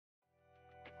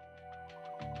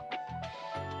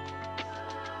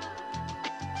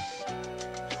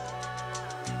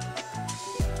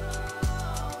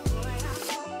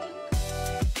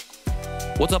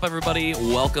What's up, everybody?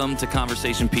 Welcome to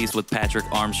Conversation Piece with Patrick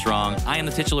Armstrong. I am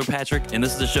the titular Patrick, and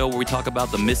this is a show where we talk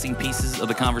about the missing pieces of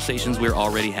the conversations we're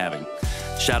already having.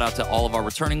 Shout out to all of our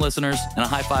returning listeners, and a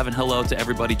high five and hello to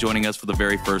everybody joining us for the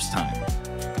very first time.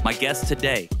 My guest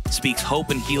today speaks hope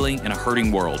and healing in a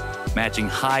hurting world, matching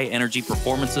high-energy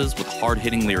performances with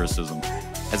hard-hitting lyricism.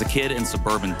 As a kid in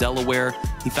suburban Delaware,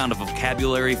 he found a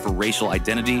vocabulary for racial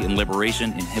identity and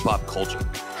liberation in hip-hop culture.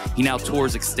 He now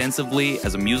tours extensively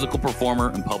as a musical performer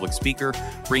and public speaker,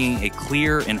 bringing a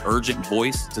clear and urgent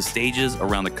voice to stages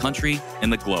around the country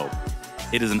and the globe.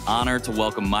 It is an honor to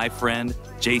welcome my friend,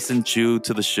 Jason Chu,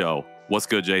 to the show. What's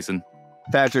good, Jason?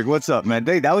 Patrick, what's up, man?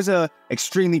 That was a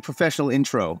extremely professional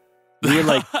intro. You were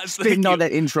like spitting on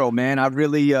that intro, man. I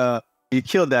really, you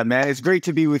killed that, man. It's great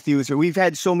to be with you. So we've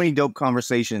had so many dope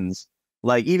conversations,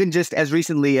 like even just as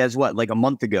recently as like a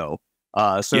month ago.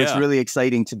 So it's really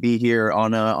exciting to be here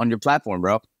on your platform,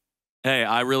 bro. Hey,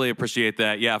 I really appreciate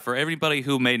that. Yeah, for everybody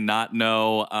who may not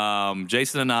know,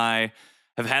 Jason and I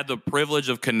have had the privilege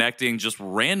of connecting just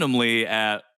randomly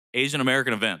at Asian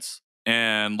American events.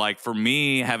 And like for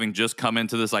me, having just come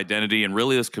into this identity and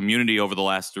really this community over the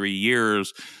last 3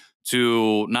 years,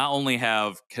 to not only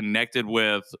have connected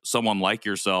with someone like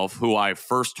yourself, who I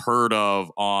first heard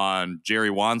of on Jerry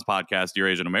Wan's podcast, Dear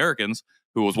Asian Americans,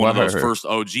 who was one of those first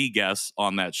OG guests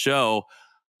on that show,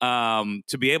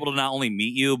 to be able to not only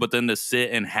meet you, but then to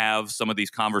sit and have some of these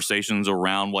conversations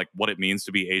around like what it means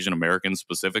to be Asian American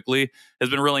specifically has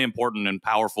been really important and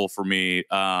powerful for me,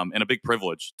 and a big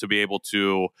privilege to be able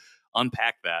to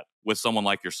unpack that with someone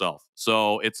like yourself.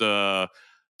 So it's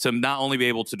to not only be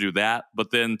able to do that, but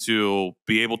then to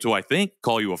be able to, I think,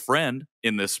 call you a friend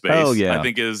in this space, I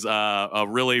think is a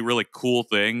really, really cool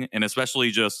thing. And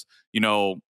especially just,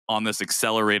 on this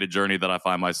accelerated journey that I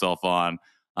find myself on,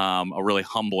 a really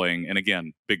humbling and,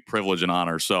 again, big privilege and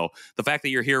honor. So the fact that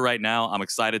you're here right now, I'm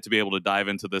excited to be able to dive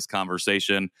into this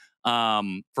conversation.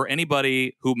 For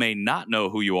anybody who may not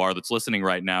know who you are that's listening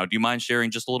right now, do you mind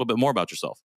sharing just a little bit more about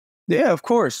yourself? Yeah, of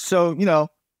course. So,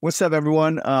 what's up,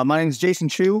 everyone? My name is Jason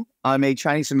Chu. I'm a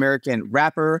Chinese American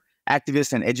rapper,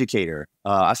 activist, and educator.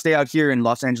 I stay out here in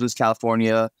Los Angeles,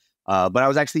 California, but I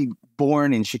was actually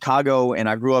born in Chicago and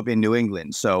I grew up in New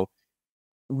England. So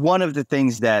one of the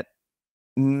things that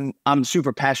I'm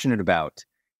super passionate about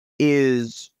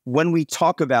is when we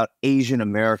talk about Asian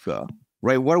America,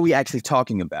 right? What are we actually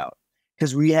talking about?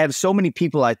 Because we have so many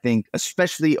people, I think,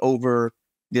 especially over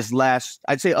this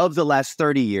of the last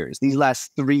 30 years, these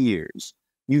last 3 years,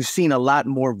 you've seen a lot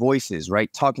more voices,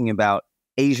 right? Talking about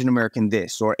Asian American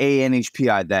this or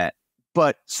ANHPI that.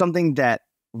 But something that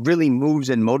really moves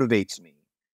and motivates me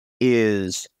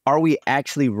is, are we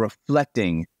actually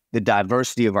reflecting the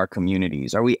diversity of our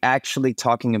communities? Are we actually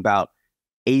talking about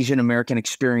Asian American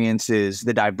experiences,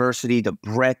 the diversity, the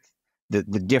breadth, the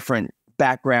different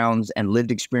backgrounds and lived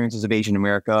experiences of Asian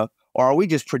America? Or are we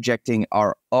just projecting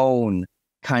our own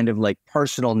kind of like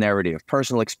personal narrative,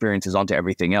 personal experiences onto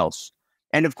everything else?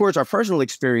 And of course, our personal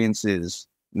experiences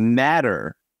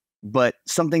matter, but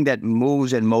something that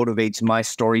moves and motivates my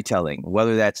storytelling,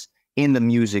 whether that's in the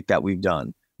music that we've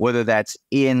done, whether that's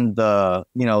in the,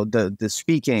 the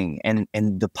speaking and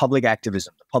the public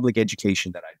activism, the public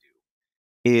education that I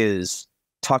do, is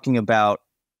talking about,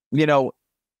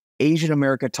 Asian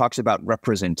America talks about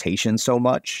representation so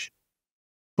much,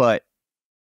 but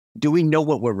do we know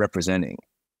what we're representing?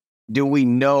 Do we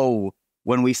know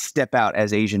when we step out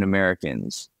as Asian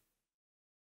Americans,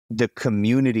 the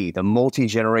community, the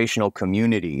multi-generational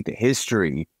community, the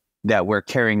history that we're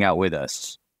carrying out with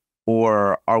us?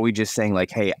 Or are we just saying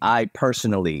like, hey, I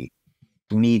personally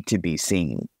need to be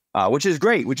seen, which is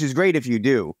great if you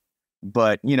do.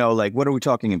 But, what are we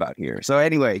talking about here? So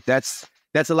anyway, that's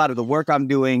a lot of the work I'm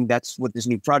doing. That's what this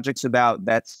new project's about.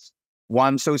 That's why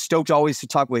I'm so stoked always to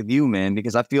talk with you, man,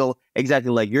 because I feel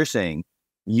exactly like you're saying.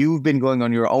 You've been going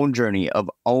on your own journey of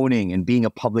owning and being a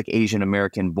public Asian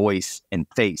American voice and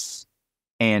face.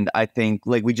 And I think,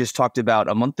 like we just talked about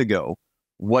a month ago,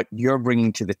 what you're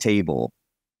bringing to the table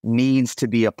needs to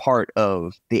be a part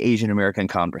of the Asian American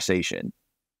conversation.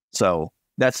 So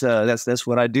that's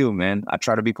what I do, man. I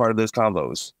try to be part of those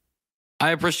convos.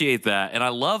 I appreciate that. And I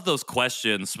love those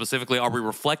questions. Specifically, are we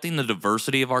reflecting the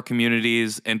diversity of our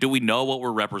communities? And do we know what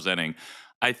we're representing?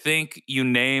 I think you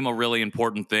name a really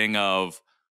important thing of,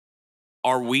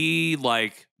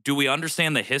 do we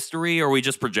understand the history, or are we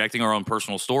just projecting our own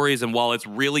personal stories? And while it's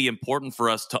really important for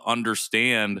us to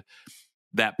understand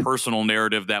that personal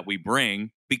narrative that we bring,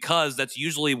 because that's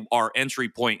usually our entry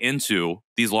point into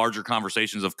these larger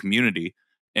conversations of community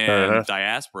and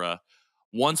diaspora,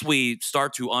 once we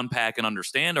start to unpack and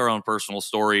understand our own personal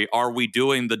story, are we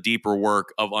doing the deeper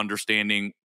work of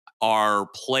understanding our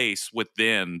place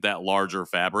within that larger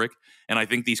fabric? And I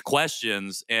think these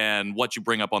questions and what you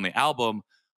bring up on the album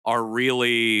are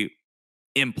really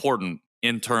important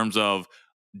in terms of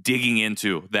digging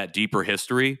into that deeper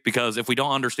history, because if we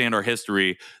don't understand our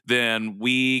history, then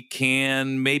we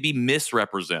can maybe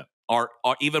misrepresent our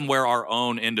even where our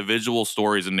own individual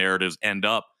stories and narratives end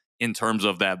up in terms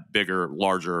of that bigger,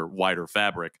 larger, wider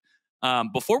fabric.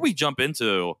 Before we jump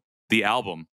into the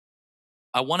album,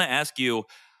 I want to ask you,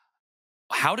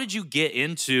 how did you get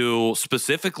into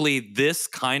specifically this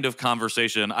kind of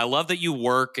conversation? I love that you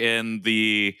work in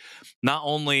the not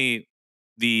only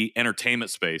the entertainment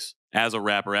space as a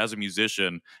rapper, as a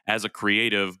musician, as a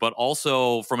creative, but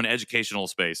also from an educational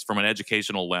space, from an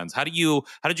educational lens. How did you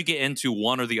get into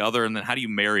one or the other, and then how do you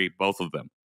marry both of them?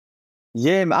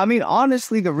 Yeah, I mean,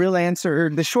 honestly,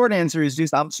 the short answer is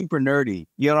just I'm super nerdy.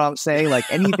 You know what I'm saying? Like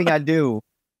anything I do,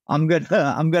 I'm gonna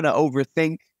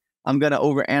overthink. I'm gonna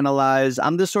overanalyze.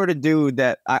 I'm the sort of dude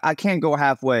that I can't go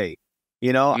halfway.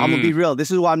 You know, I'm gonna be Mm, real.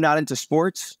 This is why I'm not into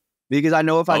sports, because I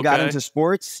know if I got okay. into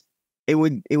sports, it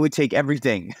would take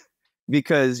everything.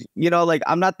 Because like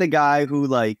I'm not the guy who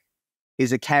like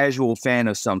is a casual fan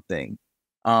of something.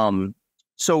 Um,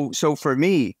 so for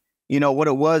me, what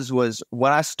it was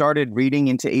when I started reading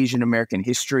into Asian American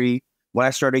history, when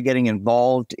I started getting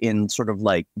involved in sort of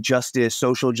like justice,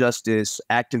 social justice,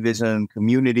 activism,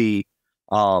 community,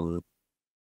 um,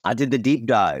 I did the deep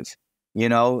dive.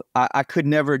 I could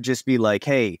never just be like,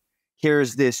 hey,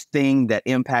 here's this thing that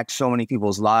impacts so many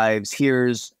people's lives.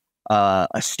 Here's a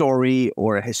story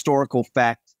or a historical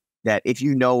fact that if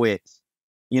you know it,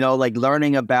 like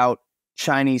learning about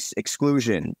Chinese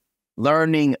exclusion,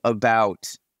 learning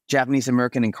about Japanese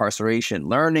American incarceration,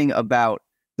 learning about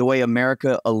the way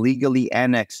America illegally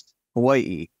annexed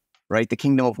Hawaii, right? The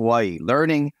Kingdom of Hawaii,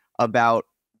 learning about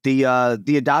the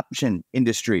adoption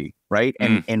industry, right?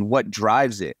 And Mm, and what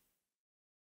drives it.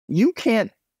 You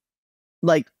can't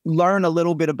like learn a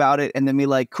little bit about it and then be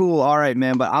like, cool, all right,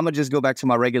 man, but I'm gonna just go back to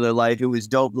my regular life. It was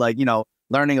dope, like,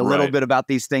 learning a little right. bit about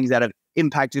these things that have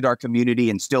impacted our community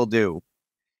and still do.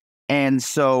 And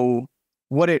so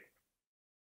what it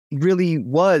really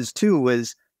was too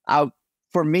was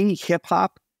for me, hip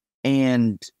hop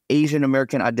and Asian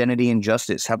American identity and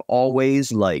justice have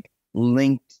always like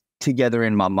linked together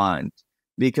in my mind.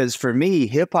 Because for me,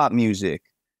 hip hop music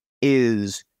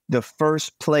is the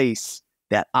first place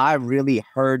that I really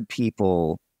heard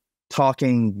people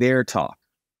talking their talk,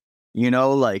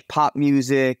 like pop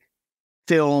music,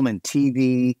 film, and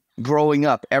TV. Growing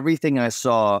up, everything I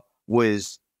saw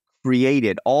was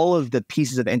created. All of the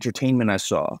pieces of entertainment I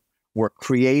saw were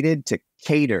created to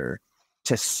cater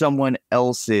to someone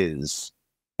else's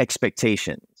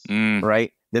expectations, Mm,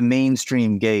 right? The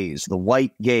mainstream gaze, the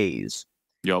white gaze.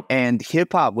 yep. And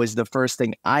hip hop was the first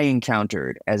thing I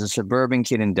encountered as a suburban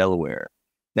kid in Delaware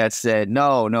that said,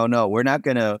 no, no, no, we're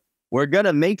going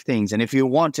to make things. And if you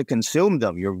want to consume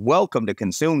them, you're welcome to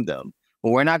consume them,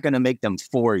 but we're not going to make them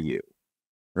for you.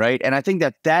 Right. And I think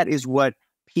that that is what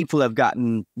people have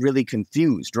gotten really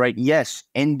confused, right? Yes,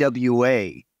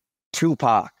 NWA,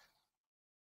 Tupac,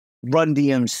 Run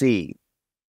DMC,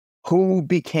 who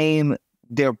became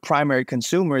their primary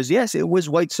consumers? Yes, it was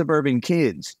white suburban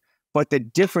kids. But the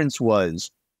difference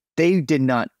was they did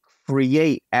not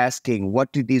create asking,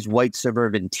 what do these white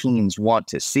suburban teens want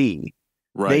to see?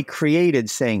 They Right. created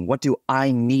saying, what do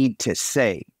I need to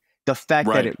say? The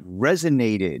fact that Right. it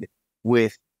resonated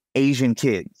with Asian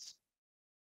kids,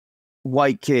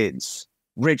 white kids,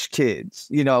 rich kids,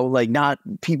 like not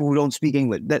people who don't speak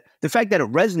English. That the fact that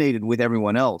it resonated with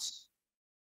everyone else,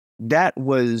 that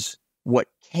was what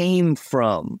came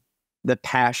from the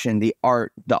passion, the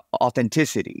art, the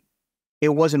authenticity. It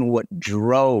wasn't what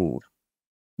drove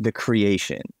the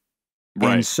creation.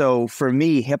 And Right. so for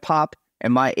me, hip hop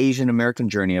and my Asian American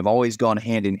journey have always gone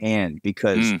hand in hand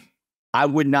because Mm. I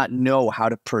would not know how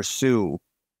to pursue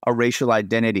a racial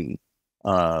identity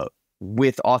uh,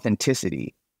 with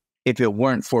authenticity if it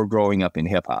weren't for growing up in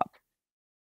hip hop.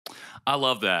 I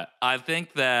love that. I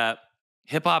think that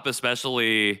hip hop,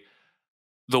 especially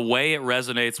the way it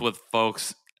resonates with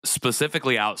folks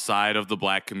specifically outside of the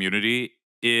black community,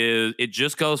 is it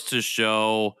just goes to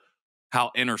show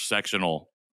how intersectional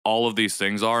all of these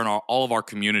things are and all of our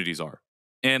communities are.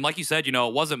 And like you said, it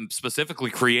wasn't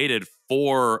specifically created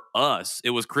for us.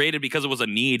 It was created because it was a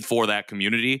need for that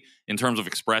community in terms of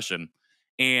expression.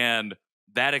 And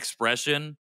that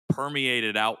expression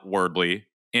permeated outwardly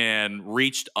and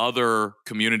reached other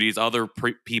communities, other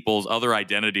peoples, other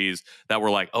identities that were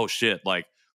like, oh shit, like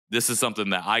this is something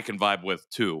that I can vibe with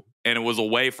too. And it was a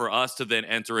way for us to then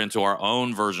enter into our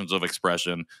own versions of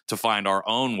expression, to find our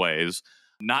own ways,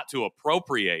 not to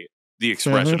appropriate the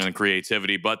expression Mm-hmm. and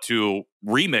creativity, but to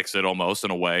remix it almost in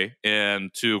a way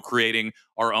and to creating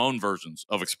our own versions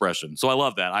of expression. So I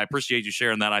love that. I appreciate you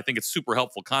sharing that. I think it's super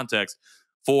helpful context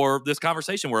for this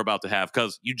conversation we're about to have,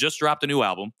 because you just dropped a new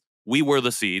album, We Were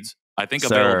the Seeds. I think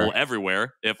available Sir.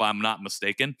 everywhere, if I'm not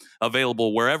mistaken,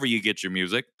 available wherever you get your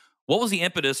music. What was the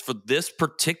impetus for this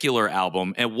particular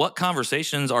album, and what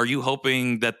conversations are you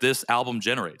hoping that this album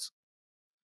generates?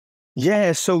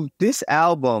 Yeah, so this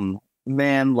album,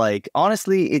 man, like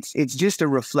honestly, it's just a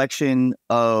reflection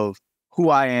of who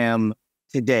I am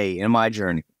today in my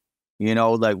journey. You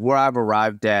know, like where I've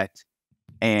arrived at,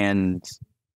 and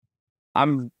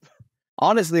I'm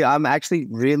honestly, I'm actually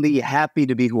really happy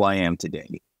to be who I am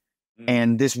today. Mm.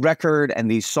 And this record and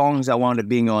these songs I wound up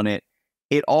being on it,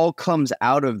 it all comes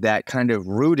out of that kind of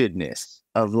rootedness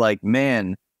of like,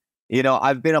 man, you know,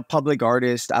 I've been a public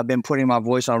artist. I've been putting my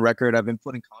voice on record. I've been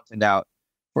putting content out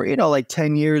for, you know, like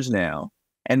 10 years now.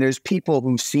 And there's people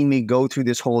who've seen me go through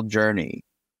this whole journey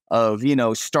of, you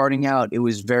know, starting out. It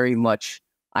was very much,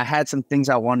 I had some things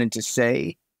I wanted to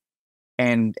say,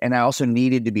 and I also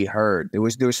needed to be heard. There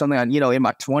was something I, you know, in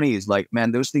my 20s, like,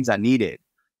 man, those things I needed.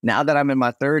 Now that I'm in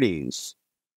my 30s,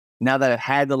 now that I've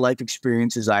had the life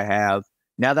experiences I have,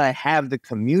 now that I have the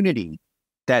community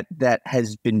that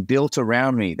has been built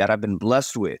around me, that I've been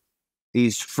blessed with,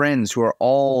 these friends who are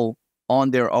all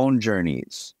on their own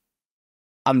journeys,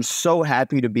 I'm so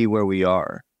happy to be where we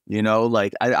are. You know,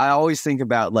 like I always think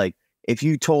about, like, if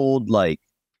you told like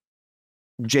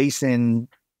Jason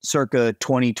circa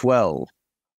 2012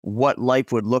 what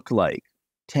life would look like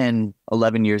 10,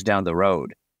 11 years down the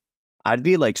road, I'd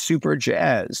be like super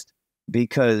jazzed,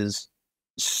 because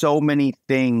so many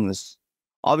things,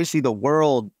 obviously the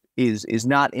world is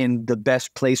not in the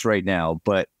best place right now,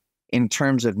 but in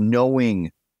terms of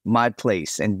knowing my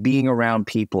place and being around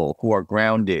people who are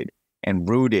grounded and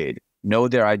rooted, know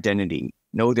their identity,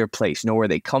 know their place, know where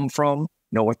they come from,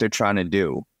 know what they're trying to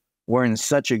do, we're in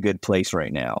such a good place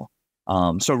right now.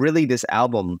 So really this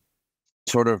album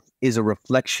sort of is a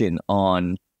reflection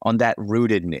on that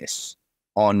rootedness,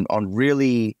 on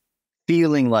really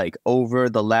feeling like over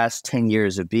the last 10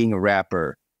 years of being a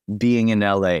rapper, being in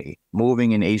LA,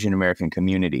 moving in Asian American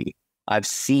community, I've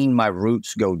seen my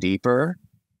roots go deeper,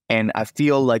 and I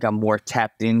feel like I'm more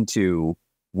tapped into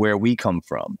where we come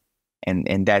from.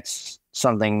 And that's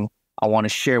something I want to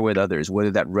share with others,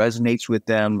 whether that resonates with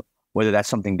them, whether that's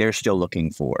something they're still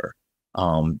looking for,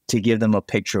 to give them a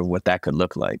picture of what that could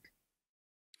look like.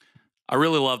 I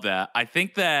really love that. I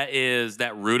think that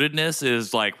rootedness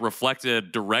is like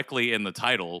reflected directly in the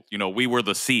title. You know, We Were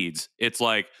the Seeds. It's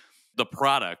like the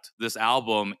product, this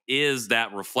album is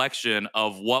that reflection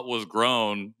of what was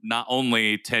grown not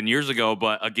only 10 years ago,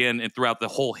 but again, and throughout the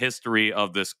whole history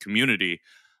of this community.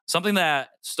 Something that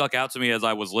stuck out to me as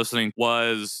I was listening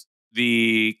was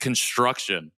the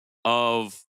construction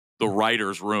of the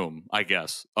writer's room, I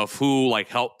guess, of who like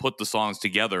helped put the songs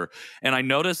together. And I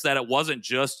noticed that it wasn't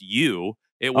just you.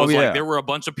 It Oh was like yeah. there were a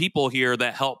bunch of people here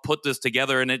that helped put this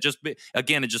together. And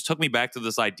again, it just took me back to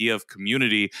this idea of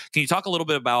community. Can you talk a little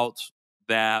bit about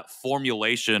that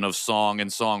formulation of song and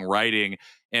songwriting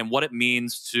and what it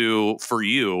means for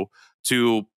you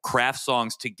to craft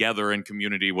songs together in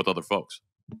community with other folks?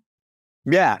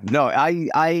 Yeah, no,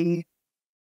 I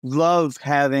love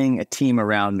having a team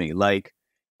around me. Like,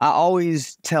 I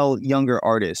always tell younger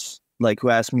artists, like, who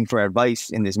ask me for advice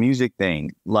in this music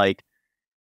thing, like,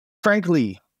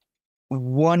 frankly,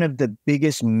 one of the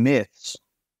biggest myths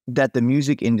that the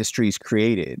music industry's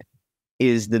created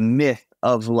is the myth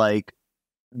of like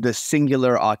the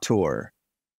singular auteur.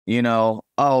 You know,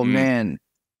 oh Mm, man,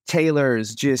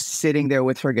 Taylor's just sitting there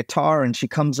with her guitar and she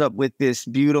comes up with this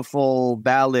beautiful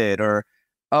ballad. Or,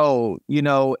 oh, you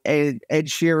know, Ed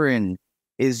Sheeran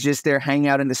is just there hanging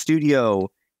out in the studio,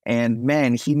 and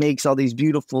man, he makes all these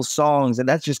beautiful songs, and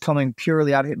that's just coming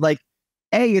purely out of it. Like,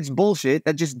 A, it's bullshit.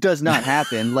 That just does not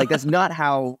happen. Like, that's not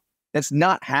how,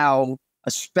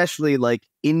 especially like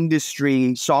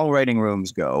industry songwriting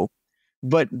rooms go.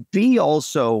 But B,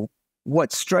 also,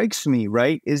 what strikes me,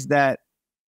 right, is that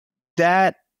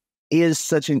is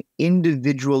such an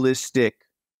individualistic,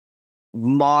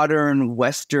 modern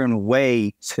Western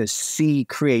way to see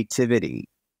creativity,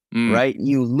 mm, right?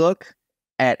 You look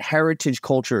at heritage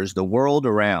cultures the world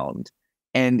around,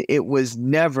 and it was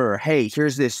never, hey,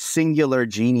 here's this singular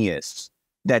genius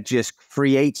that just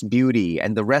creates beauty,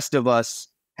 and the rest of us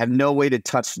have no way to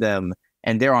touch them,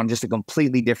 and they're on just a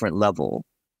completely different level,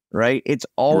 right? It's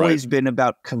right. always been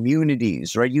about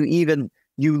communities, right?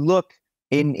 You look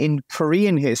in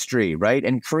Korean history, right?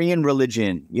 And Korean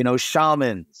religion, you know,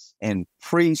 shamans and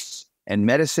priests and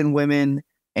medicine women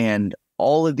and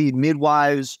all of these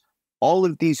midwives, all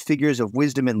of these figures of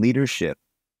wisdom and leadership,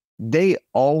 they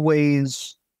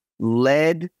always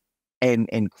led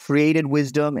and created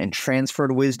wisdom and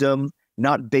transferred wisdom,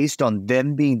 not based on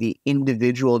them being the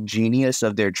individual genius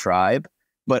of their tribe,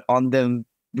 but on them,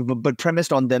 but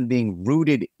premised on them being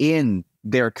rooted in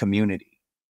their community.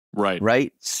 Right.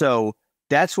 Right. So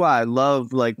that's why I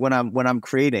love, like, when I'm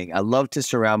creating, I love to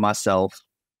surround myself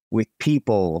with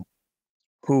people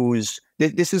whose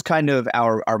this is kind of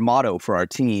our motto for our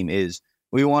team is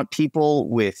we want people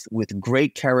with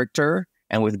great character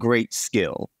and with great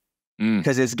skill,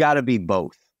 because it's got to be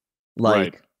both.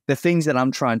 Right. Like the things that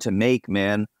I'm trying to make,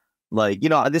 man, like, you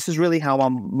know, this is really how my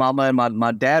mama and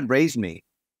my dad raised me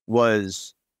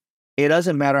was it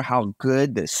doesn't matter how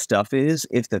good the stuff is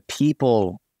if the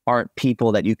people aren't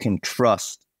people that you can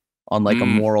trust on like a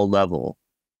moral level,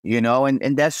 you know,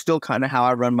 and that's still kind of how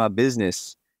I run my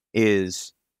business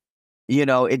is, you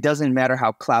know, it doesn't matter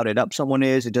how clouded up someone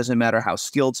is. It doesn't matter how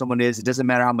skilled someone is. It doesn't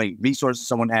matter how many resources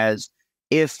someone has.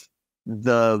 If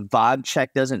the vibe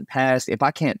check doesn't pass, if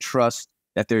I can't trust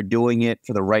that they're doing it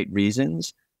for the right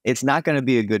reasons, it's not going to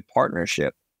be a good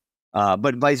partnership.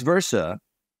 But vice versa,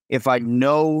 if I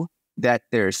know that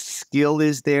their skill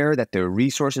is there, that their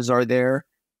resources are there,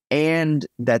 and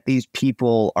that these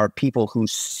people are people who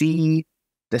see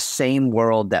the same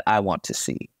world that I want to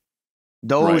see,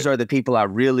 those are the people I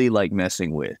really like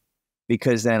messing with,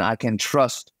 because then I can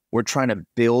trust we're trying to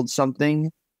build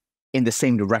something in the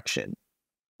same direction.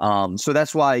 So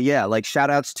that's why, yeah, like shout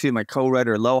outs to my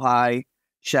co-writer Lohi,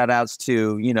 shout outs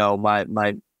to, you know,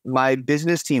 my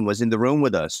business team was in the room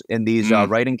with us in these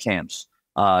writing camps.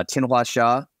 Tinhua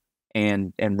Shah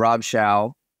and Rob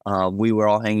Shao, we were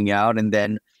all hanging out, and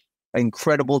then an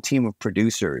incredible team of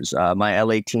producers. My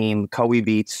LA team, Koei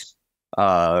Beats,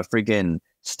 freaking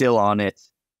Still on It,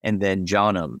 and then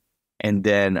Johnum, and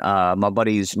then my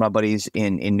buddies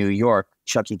in New York,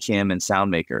 Chucky Kim and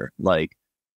Soundmaker. Like,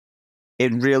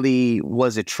 it really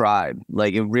was a tribe.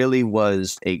 Like, it really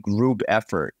was a group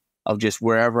effort of just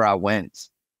wherever I went.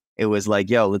 It was like,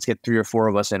 yo, let's get 3 or 4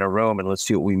 of us in a room and let's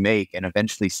see what we make. And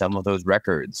eventually some of those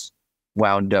records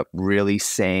wound up really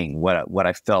saying what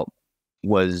I felt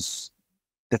was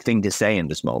the thing to say in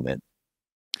this moment.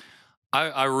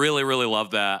 I really, really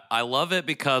love that. I love it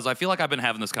because I feel like I've been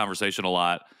having this conversation a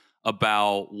lot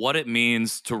about what it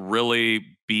means to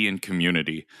really be in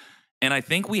community. And I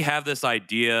think we have this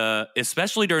idea,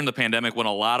 especially during the pandemic, when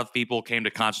a lot of people came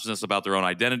to consciousness about their own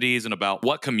identities and about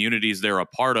what communities they're a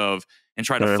part of and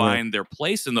try to find their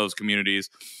place in those communities.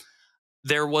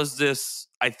 There was this,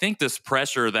 I think, this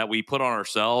pressure that we put on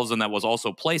ourselves and that was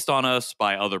also placed on us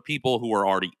by other people who were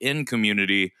already in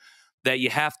community, that you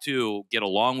have to get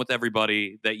along with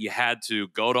everybody, that you had to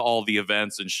go to all the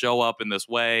events and show up in this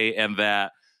way, and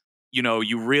that, you know,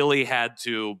 you really had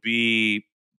to be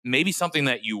maybe something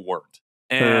that you weren't.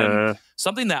 And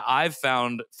something that I've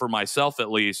found for myself, at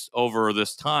least over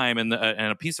this time, and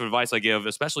a piece of advice I give,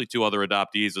 especially to other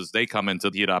adoptees as they come into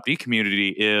the adoptee community,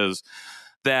 is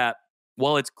that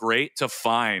while it's great to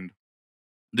find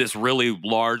this really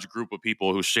large group of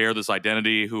people who share this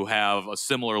identity, who have a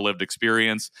similar lived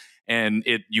experience, and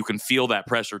you can feel that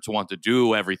pressure to want to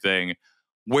do everything,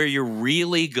 where you're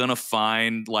really gonna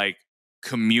find like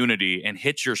community and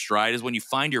hit your stride is when you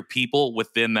find your people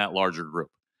within that larger group.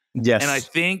 Yes. And I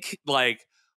think like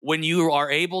when you are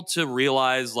able to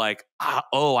realize like,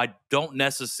 oh, I don't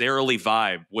necessarily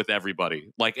vibe with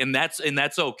everybody, like, and that's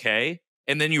okay.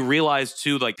 And then you realize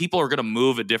too, like, people are going to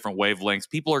move at different wavelengths.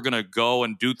 People are going to go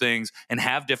and do things and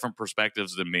have different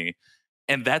perspectives than me.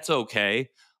 And that's okay.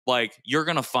 Like, you're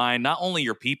going to find not only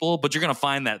your people, but you're going to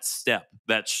find that step,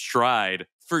 that stride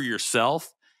for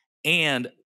yourself. And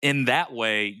in that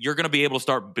way, you're going to be able to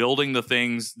start building the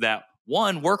things that,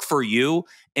 one, work for you,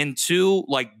 and two,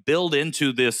 like, build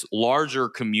into this larger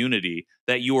community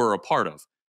that you are a part of.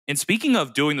 And speaking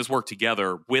of doing this work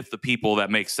together with the people that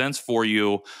make sense for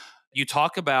you, you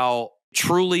talk about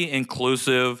truly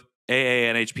inclusive AA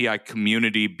and HPI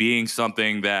community being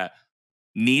something that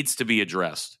needs to be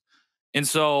addressed. And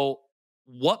so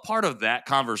what part of that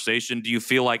conversation do you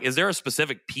feel like, is there a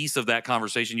specific piece of that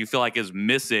conversation you feel like is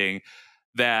missing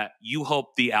that you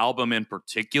hope the album in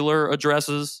particular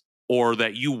addresses, or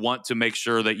that you want to make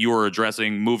sure that you are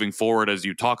addressing moving forward as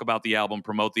you talk about the album,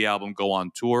 promote the album, go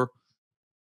on tour?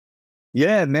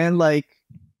 Yeah, man, like,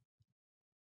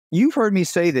 you've heard me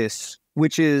say this,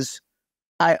 which is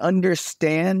I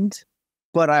understand,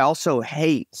 but I also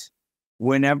hate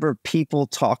whenever people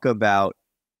talk about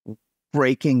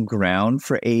breaking ground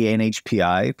for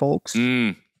ANHPI folks.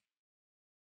 Mm.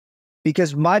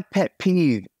 Because my pet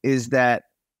peeve is that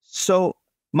so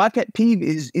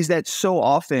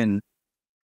often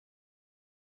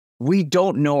we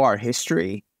don't know our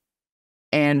history,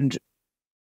 and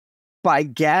by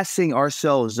gassing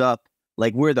ourselves up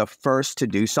like we're the first to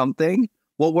do something,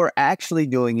 what we're actually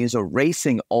doing is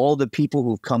erasing all the people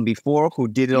who've come before who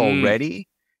did it already,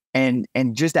 and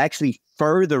just actually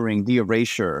furthering the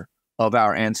erasure of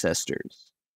our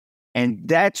ancestors. And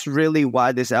that's really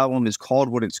why this album is called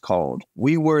what it's called.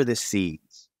 We were the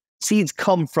seeds. Seeds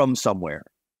come from somewhere,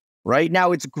 right?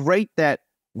 Now, it's great that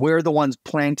we're the ones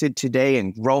planted today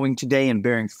and growing today and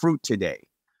bearing fruit today.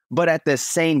 But at the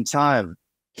same time,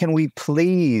 can we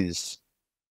please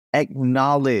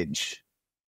acknowledge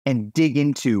and dig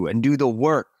into and do the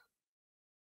work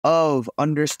of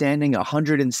understanding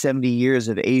 170 years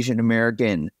of Asian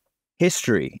American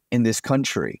history in this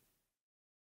country?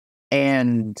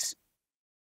 And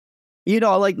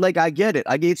like I get it.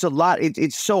 It's a lot.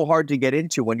 It's so hard to get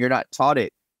into when you're not taught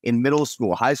it in middle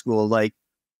school, high school. Like,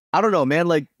 I don't know, man.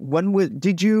 Like,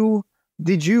 did you,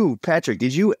 Patrick,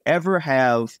 did you ever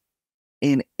have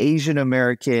an Asian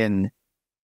American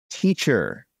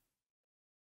teacher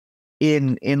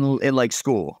in like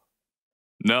school?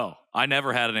 No, I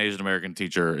never had an Asian American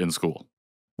teacher in school.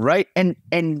 Right.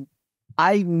 And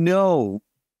I know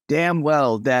damn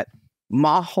well that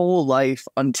my whole life,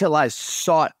 until I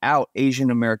sought out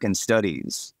Asian American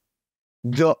studies,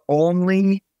 the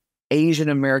only Asian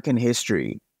American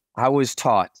history I was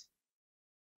taught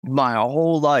my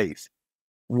whole life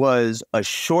was a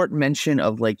short mention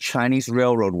of like Chinese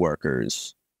railroad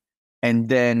workers, and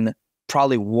then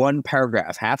probably one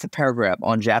paragraph, half a paragraph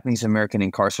on Japanese American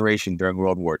incarceration during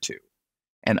World War II.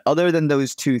 And other than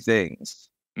those two things,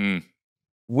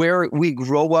 where we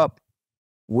grow up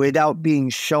without being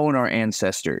shown our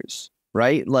ancestors,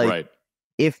 right? Like,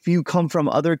 if you come from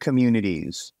other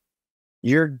communities,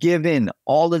 you're given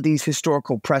all of these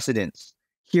historical precedents.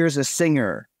 Here's a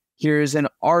singer, here's an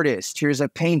artist, here's a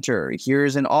painter,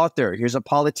 here's an author, here's a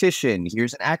politician,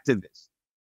 here's an activist.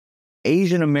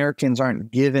 Asian Americans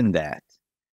aren't given that.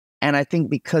 And I think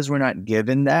because we're not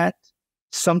given that,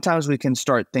 sometimes we can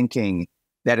start thinking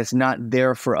that it's not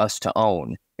there for us to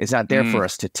own. It's not there for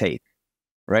us to take.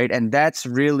 Right. And that's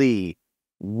really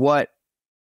what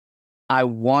I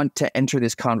want to enter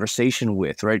this conversation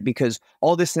with. Right. Because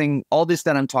all this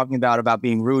that I'm talking about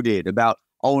being rooted, about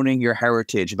owning your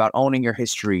heritage, about owning your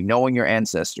history, knowing your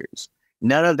ancestors,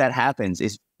 none of that happens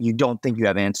if you don't think you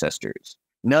have ancestors.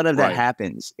 None of that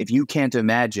happens if you can't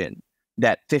imagine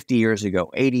that 50 years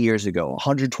ago, 80 years ago,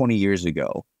 120 years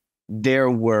ago, there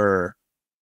were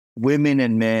women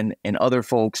and men and other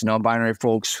folks, non-binary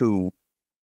folks, who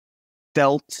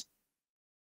felt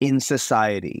in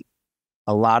society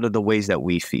a lot of the ways that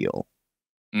we feel,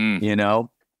 you know?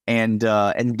 And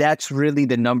that's really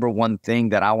the number one thing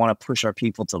that I want to push our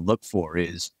people to look for,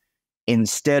 is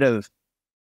instead of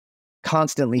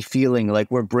constantly feeling like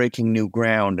we're breaking new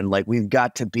ground and like we've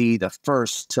got to be the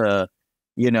first to,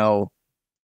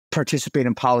 participate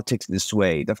in politics this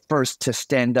way, the first to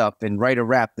stand up and write a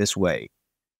rap this way.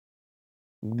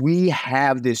 We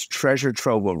have this treasure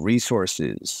trove of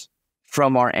resources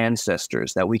from our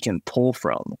ancestors that we can pull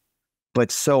from.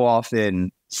 But so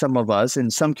often, some of us,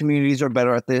 and some communities are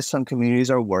better at this, some communities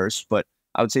are worse, but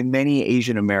I would say many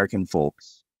Asian American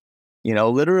folks,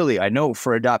 literally, I know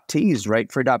for adoptees, right?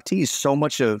 For adoptees, so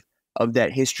much of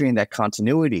that history and that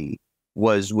continuity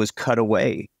was cut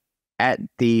away at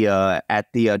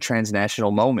the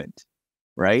transnational moment,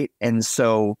 right? And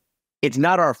so it's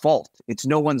not our fault. It's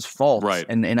no one's fault. Right.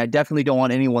 And I definitely don't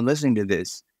want anyone listening to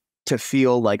this to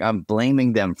feel like I'm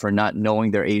blaming them for not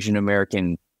knowing their Asian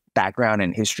American background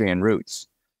and history and roots.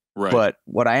 Right. But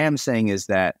what I am saying is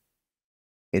that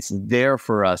it's there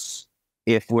for us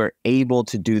if we're able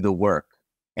to do the work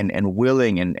and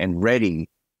willing and ready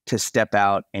to step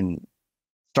out and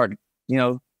start,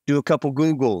 do a couple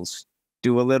Googles,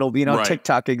 do a little,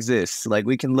 TikTok exists. Like,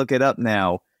 we can look it up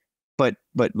now. But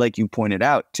like you pointed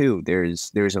out too,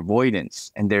 there's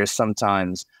avoidance, and there's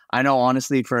sometimes, I know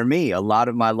honestly for me, a lot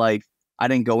of my life, I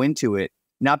didn't go into it,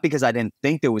 not because I didn't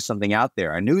think there was something out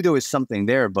there. I knew there was something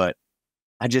there, but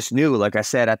I just knew, like I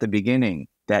said at the beginning,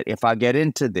 that if I get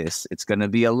into this, it's going to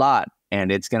be a lot,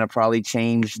 and it's going to probably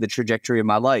change the trajectory of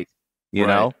my life, you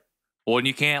know? Well, and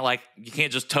you can't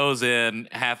just toes in,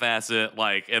 half-ass it,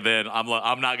 and then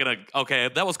I'm not going to, okay,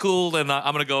 that was cool, and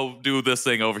I'm going to go do this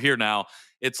thing over here now.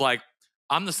 It's like,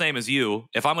 I'm the same as you.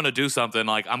 If I'm going to do something,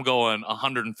 I'm going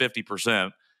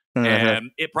 150%,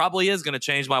 and it probably is going to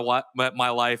change my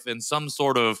life in some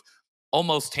sort of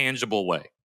almost tangible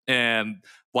way. And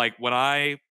like when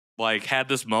I like had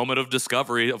this moment of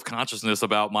discovery of consciousness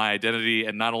about my identity,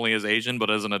 and not only as Asian but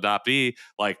as an adoptee,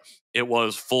 like it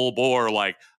was full bore.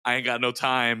 Like I ain't got no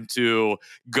time to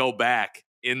go back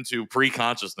into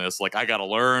pre-consciousness. Like I got to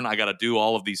learn, I got to do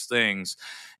all of these things,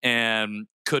 and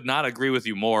could not agree with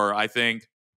you more. I think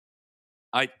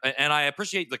I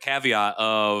appreciate the caveat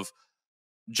of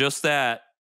just that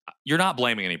you're not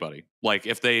blaming anybody. Like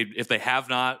if they have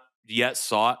not yet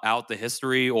sought out the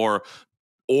history, or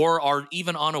are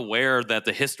even unaware that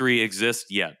the history exists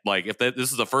yet. Like if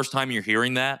this is the first time you're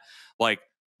hearing that, like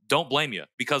don't blame you,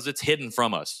 because it's hidden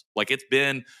from us. Like it's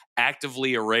been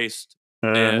actively erased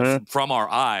Mm-hmm. from our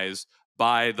eyes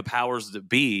by the powers that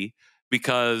be,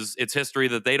 because it's history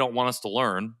that they don't want us to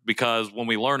learn, because when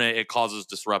we learn it, it causes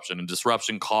disruption, and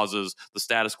disruption causes the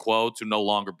status quo to no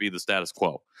longer be the status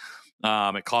quo.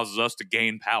 It causes us to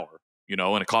gain power,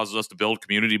 and it causes us to build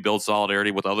community, build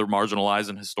solidarity with other marginalized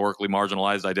and historically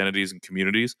marginalized identities and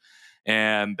communities.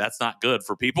 And that's not good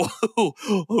for people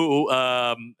who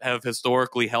have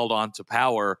historically held on to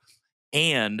power.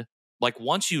 And like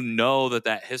once you know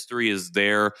that history is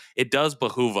there, it does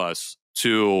behoove us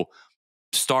to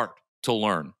start to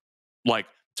learn, like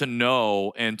to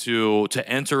know and to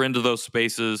enter into those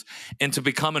spaces and to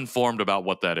become informed about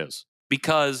what that is.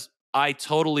 Because I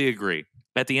totally agree.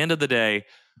 At the end of the day,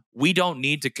 we don't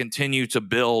need to continue to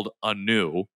build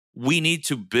anew. We need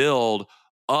to build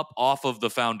up off of the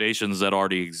foundations that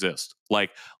already exist. Like,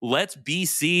 let's be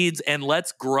seeds and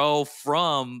let's grow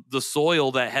from the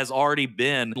soil that has already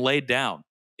been laid down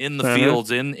in the Mm-hmm.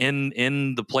 fields,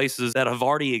 in the places that have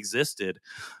already existed.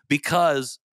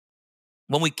 Because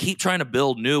when we keep trying to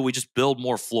build new, we just build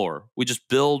more floor. We just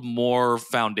build more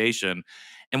foundation.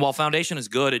 And while foundation is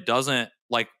good, it doesn't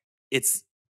like it's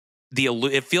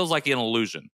it feels like an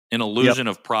Yep. illusion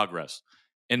of progress.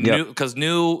 And Yep. because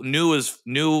new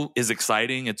is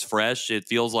exciting. It's fresh. It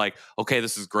feels like, okay,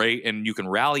 this is great, and you can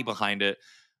rally behind it.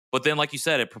 But then, like you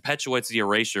said, it perpetuates the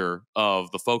erasure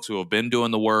of the folks who have been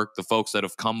doing the work, the folks that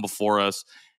have come before us,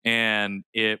 and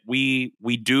we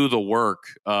do the work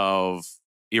of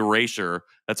erasure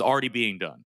that's already being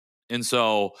done. And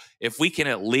so, if we can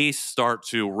at least start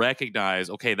to recognize,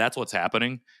 okay, that's what's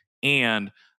happening,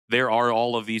 and there are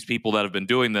all of these people that have been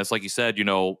doing this, like you said,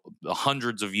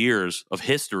 hundreds of years of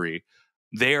history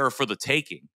there for the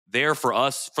taking, there for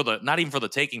us, for the not even for the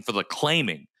taking, for the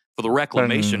claiming, for the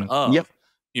reclamation Yep. of.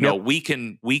 Yep.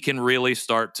 We can really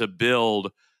start to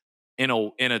build in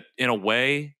a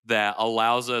way that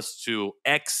allows us to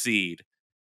exceed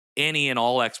any and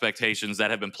all expectations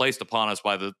that have been placed upon us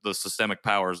by the systemic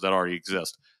powers that already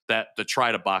exist, that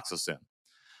try to box us in.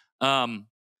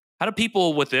 How do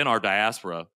people within our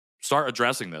diaspora start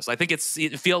addressing this? I think it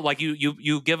feels like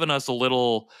you've given us a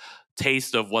little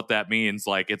taste of what that means.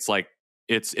 It's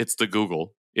the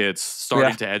Google. It's Yeah.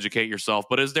 starting to educate yourself.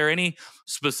 But is there any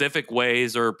specific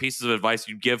ways or pieces of advice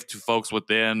you'd give to folks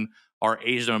within our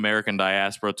Asian American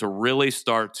diaspora to really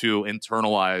start to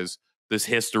internalize this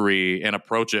history and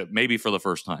approach it maybe for the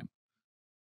first time?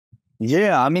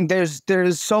 Yeah, I mean, there's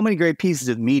so many great pieces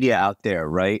of media out there,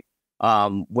 right?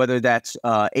 Whether that's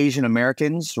Asian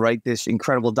Americans, right? This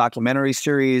incredible documentary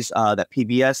series that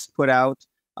PBS put out.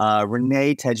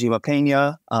 Renee Tejima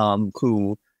Pena,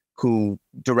 who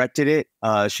directed it.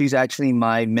 She's actually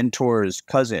my mentor's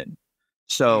cousin.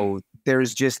 So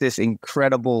there's just this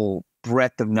incredible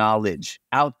breadth of knowledge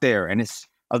out there, and it's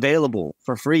available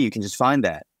for free. You can just find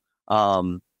that.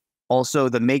 Um, Also,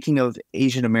 The Making of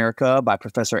Asian America by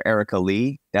Professor Erica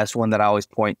Lee. That's one that I always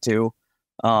point to.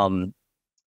 Um,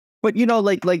 but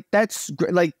like that's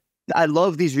like I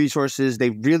love these resources.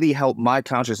 They really help my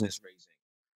consciousness raising.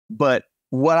 But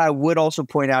what I would also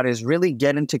point out is really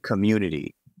get into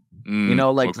community.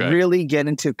 Like Okay. really get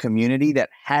into community that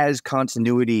has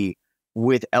continuity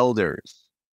with elders.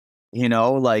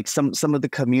 Like some of the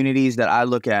communities that I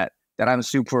look at that I'm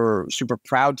super, super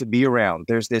proud to be around.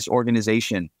 There's this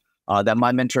organization that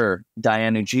my mentor,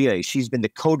 Diana Gia, she's been the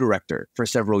co-director for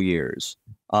several years.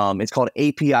 It's called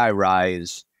API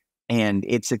Rise, and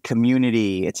it's a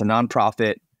community, it's a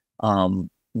nonprofit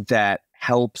that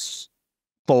helps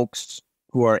folks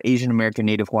who are Asian American,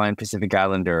 Native Hawaiian, Pacific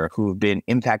Islander who have been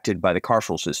impacted by the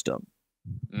carceral system.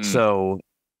 So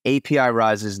API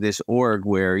Rise is this org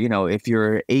where, if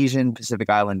you're Asian Pacific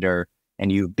Islander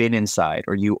and you've been inside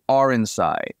or you are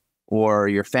inside or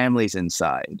your family's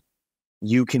inside,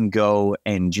 you can go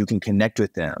and you can connect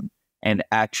with them, and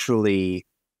actually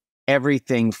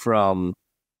everything from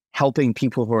helping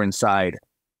people who are inside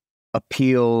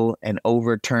appeal and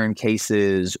overturn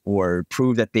cases or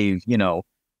prove that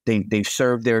they've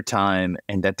served their time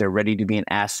and that they're ready to be an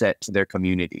asset to their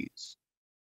communities.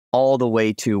 all the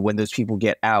way to when those people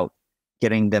get out,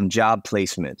 getting them job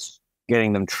placements,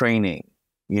 getting them training,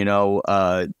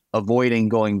 avoiding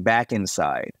going back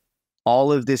inside,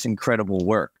 all of this incredible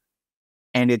work.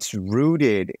 And it's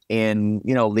rooted in,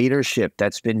 leadership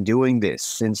that's been doing this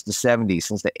since the 70s,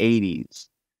 since the 80s.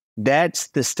 That's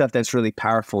the stuff that's really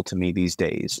powerful to me these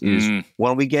days is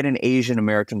when we get an Asian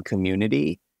American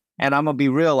community. And I'm going to be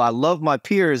real. I love my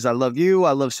peers. I love you.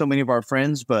 I love so many of our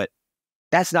friends, but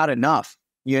that's not enough.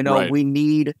 Right. We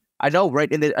need, I know,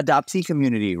 right, in the adoptee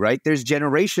community, right? There's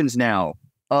generations now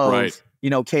of,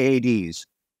 KADs.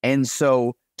 And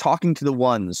so talking to the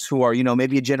ones who are,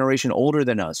 maybe a generation older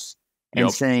than us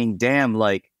and saying, damn,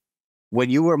 like,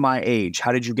 when you were my age,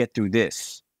 how did you get through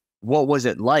this? What was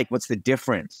it like? What's the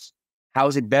difference? How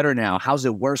is it better now? How's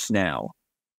it worse now?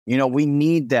 We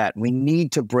need that. We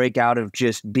need to break out of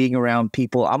just being around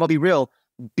people. I'm going to be real,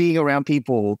 being around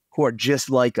people who are just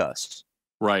like us.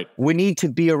 Right. We need to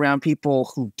be around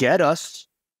people who get us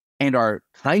and are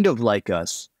kind of like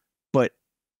us, but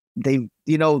they,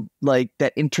 like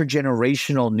that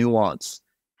intergenerational nuance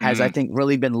has, I think,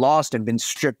 really been lost and been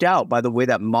stripped out by the way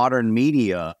that modern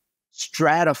media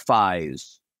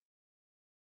stratifies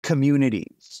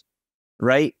communities,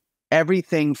 right?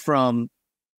 Everything from,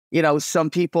 some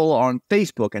people are on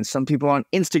Facebook and some people are on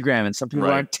Instagram and some people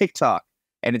are on TikTok.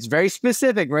 And it's very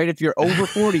specific, right? If you're over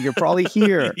 40, you're probably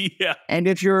here. Yeah. And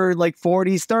if you're like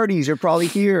 40s, 30s, you're probably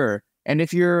here. And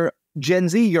if you're Gen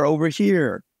Z, you're over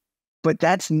here. But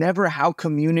that's never how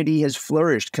community has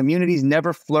flourished. Communities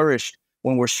never flourished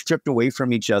when we're stripped away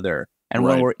from each other and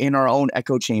when we're in our own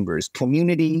echo chambers.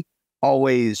 Community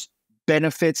always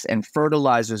benefits and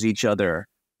fertilizes each other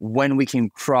when we can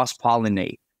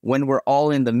cross-pollinate, when we're all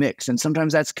in the mix. And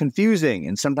sometimes that's confusing,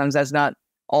 and sometimes that's not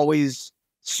always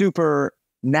super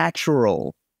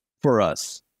natural for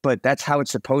us, but that's how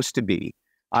it's supposed to be.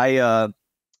 I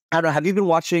don't know. Have you been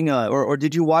watching, or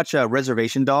did you watch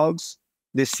Reservation Dogs?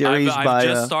 This series I've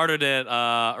just started it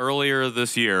earlier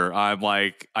this year.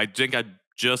 I think I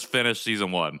just finished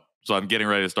season 1, so I'm getting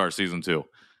ready to start season 2.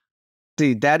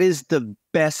 Dude, that is the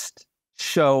best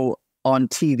show on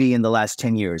TV in the last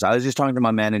 10 years. I was just talking to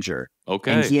my manager.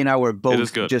 Okay. And he and I were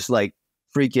both just like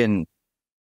freaking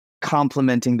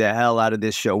complimenting the hell out of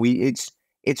this show.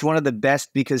 It's one of the best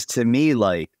because to me,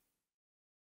 like,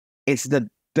 it's the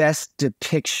best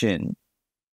depiction.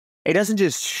 It doesn't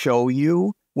just show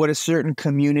you what a certain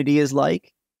community is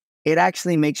like. It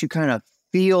actually makes you kind of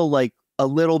feel like a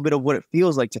little bit of what it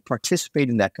feels like to participate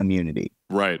in that community.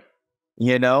 Right.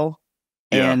 Yeah.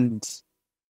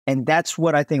 And that's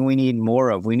what I think we need more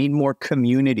of. We need more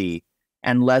community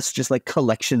and less just like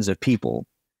collections of people,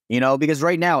 because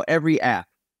right now, every app,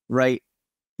 right?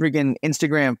 Freaking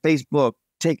Instagram, Facebook,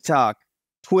 TikTok,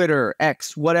 Twitter,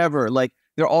 X, whatever, like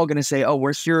they're all going to say, oh,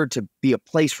 we're here to be a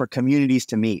place for communities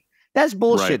to meet. That's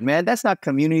bullshit, man. That's not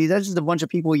community. That's just a bunch of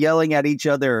people yelling at each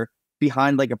other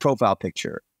behind like a profile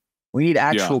picture. We need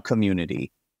actual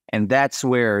community. And that's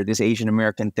where this Asian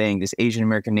American thing, this Asian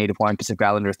American Native Hawaiian Pacific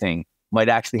Islander thing might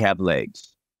actually have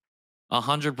legs.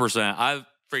 100%. I've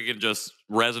freaking just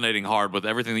resonating hard with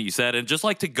everything that you said. And just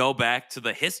like to go back to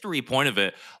the history point of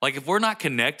it, like if we're not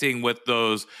connecting with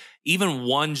those even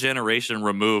one generation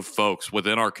removed folks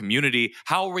within our community,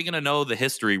 how are we going to know the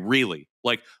history really?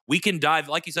 Like we can dive,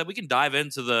 like you said, we can dive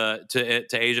into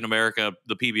to Asian America,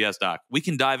 the PBS doc. We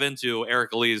can dive into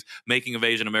Erica Lee's Making of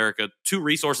Asian America, 2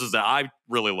 resources that I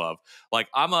really love. Like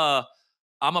I'm a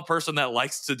person that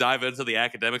likes to dive into the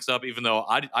academic stuff, even though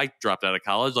I dropped out of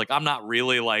college. Like I'm not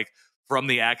really like from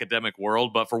the academic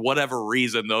world, but for whatever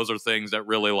reason, those are things that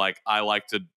really like I like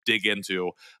to dig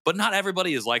into. But not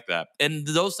everybody is like that, and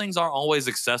those things aren't always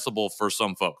accessible for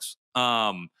some folks.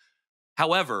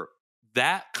 However,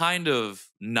 that kind of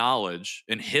knowledge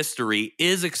and history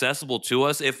is accessible to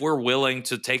us if we're willing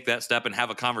to take that step and have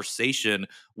a conversation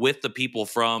with the people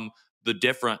from the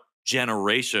different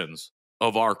generations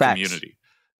of our community.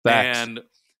 Facts.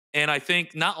 And I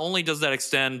think not only does that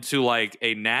extend to like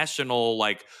a national,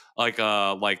 like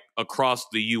across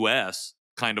the US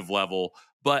kind of level,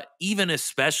 but even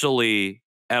especially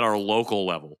at our local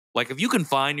level. Like if you can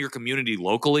find your community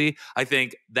locally, I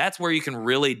think that's where you can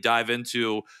really dive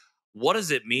into what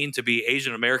does it mean to be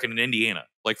Asian American in Indiana?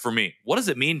 Like for me, what does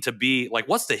it mean to be like,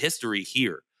 what's the history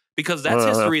here? Because that's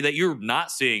history that you're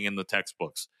not seeing in the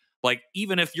textbooks. Like,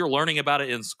 even if you're learning about it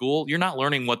in school, you're not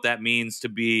learning what that means to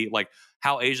be like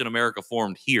how Asian America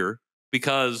formed here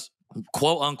because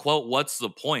quote unquote, what's the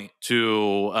point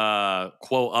to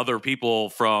quote other people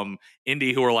from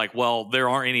Indy who are like, well, there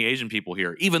aren't any Asian people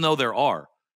here, even though there are.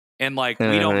 And like,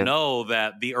 we don't know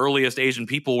that the earliest Asian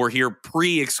people were here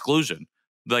pre-exclusion.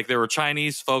 Like there were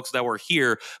Chinese folks that were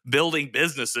here building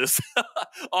businesses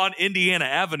on Indiana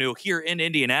Avenue here in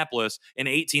Indianapolis in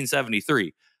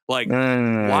 1873. Like,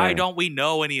 why don't we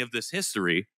know any of this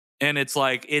history? And it's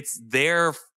like, it's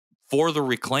there for the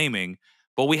reclaiming,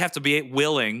 but we have to be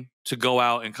willing to go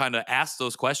out and kind of ask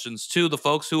those questions to the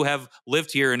folks who have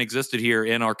lived here and existed here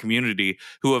in our community,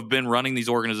 who have been running these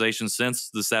organizations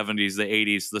since the 70s, the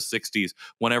 80s, the 60s,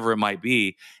 whenever it might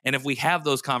be. And if we have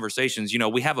those conversations, you know,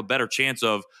 we have a better chance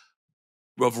of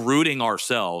rooting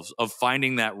ourselves, of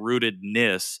finding that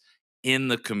rootedness in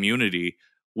the community,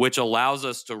 which allows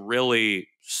us to really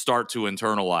start to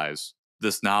internalize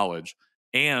this knowledge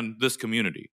and this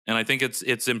community. And I think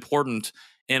it's important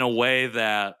in a way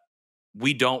that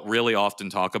we don't really often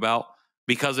talk about,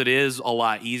 because it is a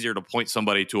lot easier to point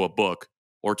somebody to a book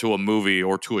or to a movie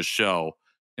or to a show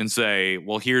and say,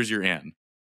 well, here's your in.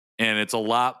 And it's a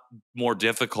lot more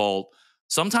difficult,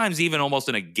 sometimes even almost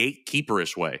in a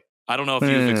gatekeeperish way. I don't know if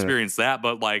you've experienced that,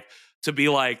 but like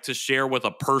to share with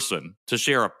a person,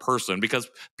 because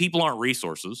people aren't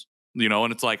resources, you know,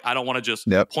 and it's like, I don't want to just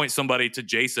point somebody to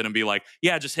Jason and be like,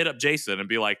 yeah, just hit up Jason and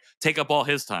be like, take up all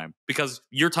his time, because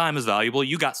your time is valuable.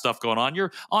 You got stuff going on.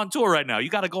 You're on tour right now. You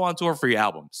got to go on tour for your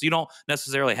album. So you don't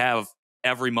necessarily have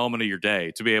every moment of your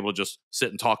day to be able to just sit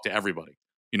and talk to everybody,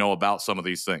 you know, about some of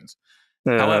these things.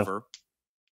 However,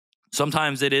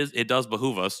 sometimes it does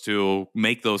behoove us to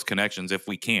make those connections if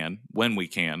we can, when we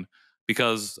can,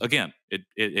 because again,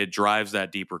 it drives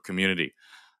that deeper community.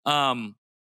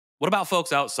 What about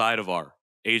folks outside of our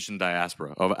Asian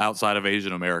diaspora, outside of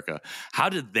Asian America? How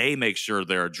did they make sure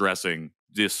they're addressing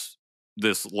this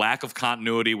lack of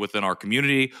continuity within our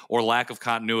community, or lack of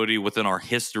continuity within our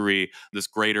history, this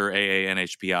greater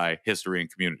AANHPI history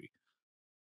and community?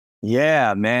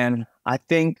 Yeah, man. I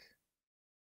think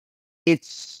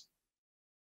it's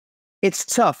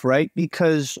tough, right?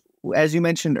 Because as you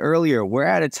mentioned earlier, we're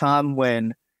at a time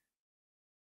when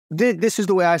this is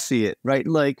the way I see it, right?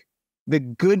 Like, the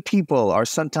good people are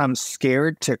sometimes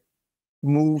scared to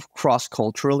move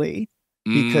cross-culturally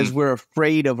because we're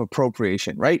afraid of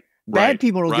appropriation, right? Bad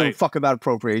people don't give a fuck about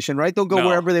appropriation, right? They'll go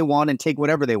wherever they want and take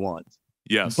whatever they want.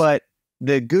 Yes. But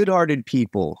the good-hearted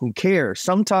people who care,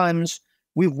 sometimes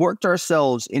we've worked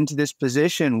ourselves into this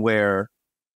position where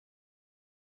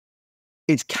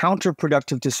it's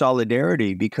counterproductive to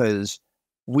solidarity, because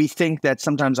we think that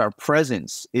sometimes our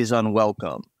presence is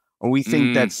unwelcome, or we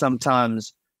think that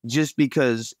sometimes just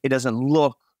because it doesn't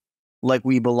look like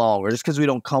we belong, or just because we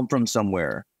don't come from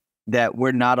somewhere, that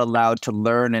we're not allowed to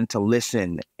learn and to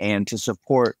listen and to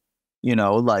support, you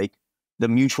know, like the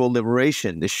mutual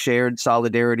liberation, the shared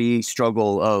solidarity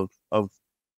struggle of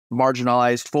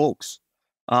marginalized folks.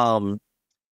 And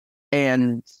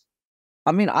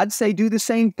I mean, I'd say do the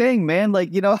same thing, man.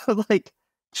 Like, you know, like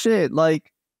shit,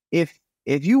 like if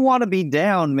you want to be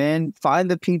down, man,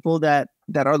 find the people that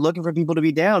are looking for people to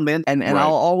be down, man. And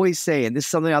I'll always say, and this is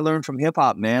something I learned from hip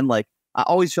hop, man, like I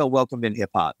always felt welcomed in hip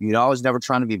hop. You know, I was never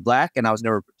trying to be black, and I was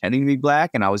never pretending to be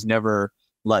black, and I was never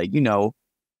like, you know,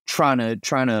 trying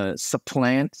to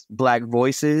supplant black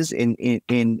voices and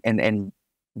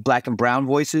black and brown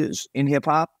voices in hip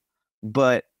hop.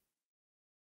 But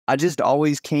I just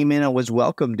always came in and was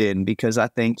welcomed in, because I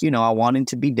think, you know, I wanted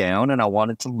to be down, and I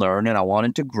wanted to learn, and I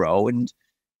wanted to grow, and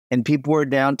people were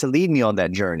down to lead me on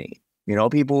that journey. You know,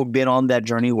 people who've been on that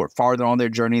journey, were farther on their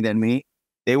journey than me.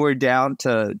 They were down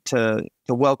to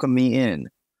welcome me in.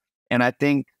 And I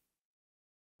think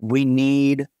we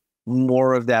need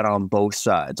more of that on both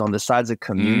sides. On the sides of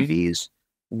communities,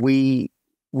 we've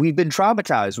been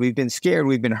traumatized, we've been scared,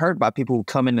 we've been hurt by people who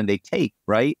come in and they take,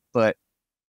 right? But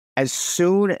as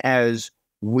soon as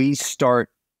we start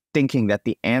thinking that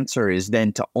the answer is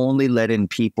then to only let in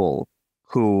people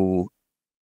who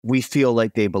we feel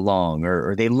like they belong,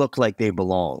 or they look like they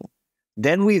belong,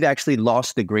 then we've actually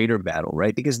lost the greater battle,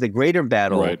 right? Because the greater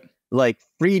battle, like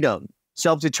freedom,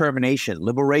 self-determination,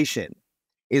 liberation,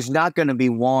 is not going to be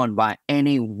won by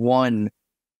any one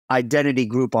identity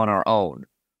group on our own,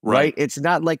 right? It's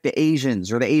not like the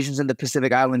Asians, or the Asians in the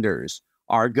Pacific Islanders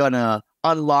are going to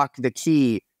unlock the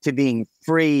key to being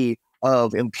free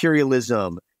of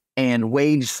imperialism and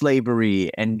wage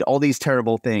slavery and all these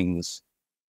terrible things,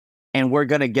 and we're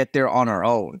going to get there on our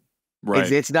own.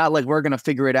 It's not like we're going to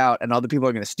figure it out and other people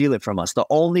are going to steal it from us. The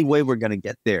only way we're going to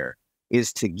get there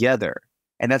is together.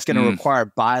 And that's going to require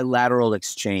bilateral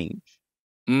exchange.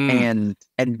 And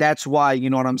that's why, you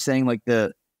know what I'm saying? Like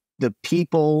the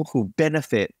people who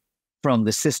benefit from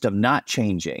the system not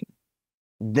changing,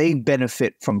 they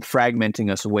benefit from fragmenting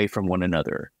us away from one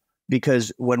another.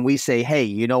 Because when we say, hey,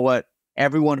 you know what?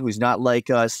 Everyone who's not like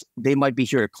us, they might be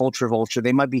here to culture vulture.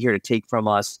 They might be here to take from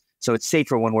us. So it's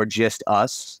safer when we're just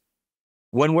us.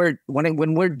 When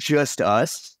we're just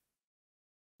us,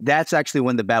 that's actually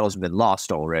when the battle's been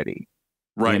lost already.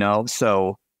 You Right. know,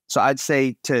 so I'd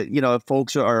say to, if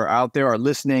folks are out there, are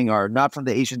listening, are not from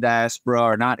the Asian diaspora,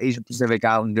 or not Asian Pacific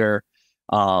Islander,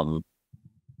 um,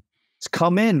 just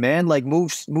come in, man. Like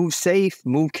move safe,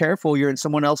 move careful. You're in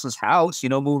someone else's house,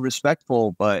 move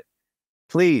respectful, but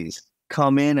please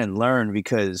come in and learn,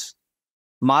 because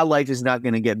my life is not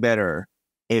going to get better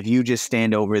if you just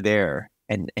stand over there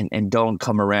and don't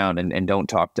come around and don't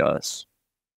talk to us.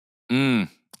 Mm,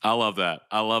 I love that.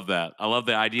 I love that. I love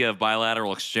the idea of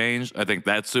bilateral exchange. I think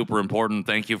that's super important.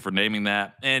 Thank you for naming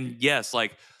that. And yes,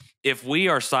 like if we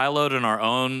are siloed in our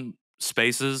own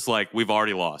spaces, like we've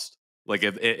already lost. Like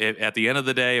if at the end of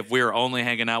the day, if we are only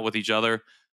hanging out with each other,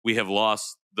 we have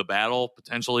lost the battle,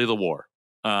 potentially the war.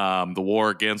 The war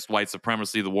against white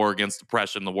supremacy, the war against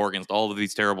oppression, the war against all of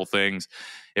these terrible things.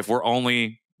 If we're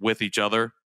only with each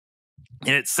other,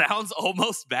 and it sounds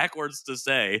almost backwards to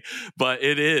say, but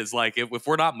it is like if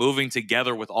we're not moving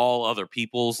together with all other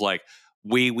peoples, like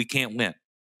we can't win,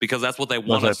 because that's what they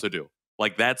Was want it? us to do.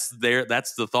 Like that's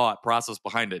the thought process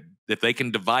behind it. If they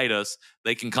can divide us,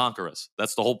 they can conquer us.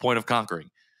 That's the whole point of conquering.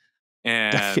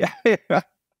 And Yeah.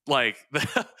 like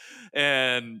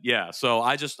and yeah, so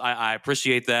I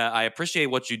appreciate that. I appreciate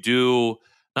what you do,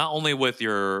 not only with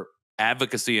your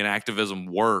advocacy and activism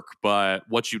work, but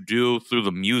what you do through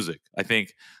the music. I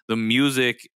think the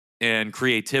music and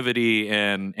creativity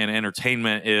and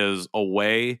entertainment is a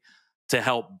way to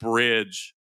help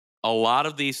bridge a lot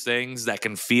of these things that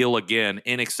can feel, again,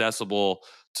 inaccessible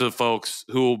to folks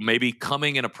who may be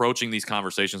coming and approaching these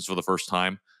conversations for the first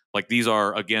time. Like these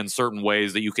are, again, certain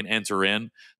ways that you can enter in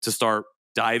to start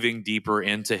diving deeper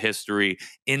into history,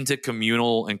 into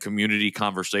communal and community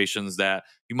conversations that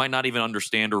you might not even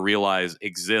understand or realize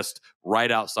exist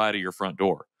right outside of your front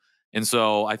door. And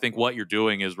so I think what you're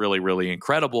doing is really, really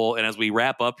incredible. And as we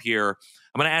wrap up here,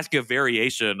 I'm going to ask you a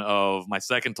variation of my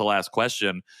second to last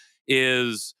question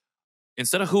is,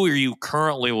 instead of who are you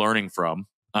currently learning from,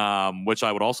 which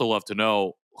I would also love to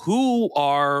know, who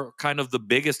are kind of the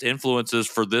biggest influences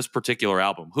for this particular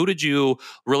album? Who did you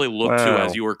really look to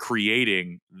as Wow. you were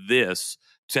creating this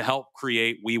to help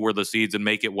create We Were the Seeds and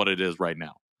make it what it is right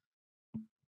now?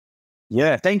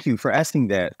 Yeah, thank you for asking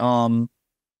that.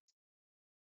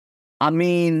 I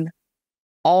mean,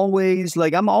 always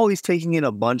like I'm always taking in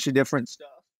a bunch of different stuff,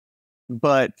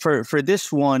 but for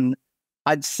this one,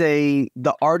 I'd say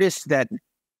the artist that,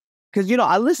 because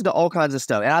I listen to all kinds of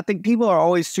stuff, and I think people are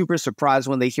always super surprised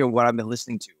when they hear what I've been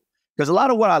listening to, because a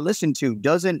lot of what I listen to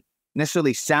doesn't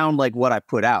necessarily sound like what I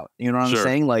put out. You know what I'm Sure.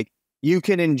 saying? Like you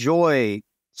can enjoy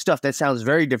stuff that sounds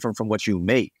very different from what you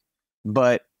make,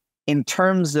 but in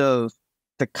terms of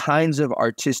the kinds of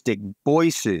artistic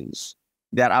voices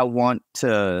that I want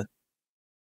to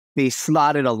be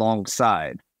slotted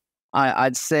alongside,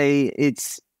 I'd say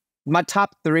it's my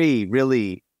top three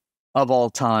really of all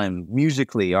time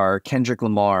musically are Kendrick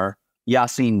Lamar,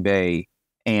 Yasin Bey,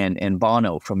 and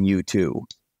Bono from U2.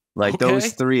 Like those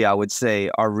Okay. three, I would say,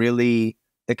 are really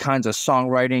the kinds of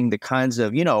songwriting, the kinds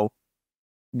of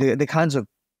the kinds of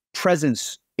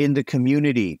presence in the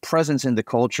community, presence in the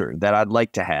culture that I'd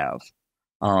like to have.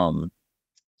 Um,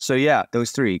 so yeah,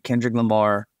 those three: Kendrick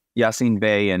Lamar, Yasin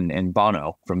Bey, and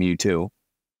Bono from U2.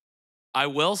 I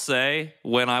will say,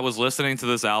 when I was listening to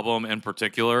this album in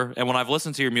particular, and when I've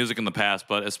listened to your music in the past,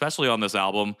 but especially on this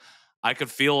album, I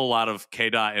could feel a lot of K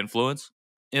Dot influence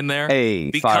in there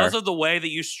Hey, because fire! of the way that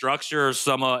you structure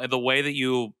the way that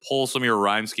you pull some of your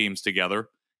rhyme schemes together.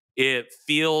 It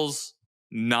feels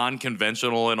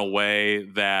non-conventional in a way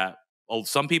that,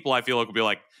 some people I feel like would be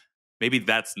like, maybe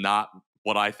that's not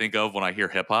what I think of when I hear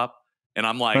hip hop. And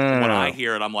I'm like, when I Uh,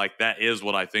 hear it, I'm like, that is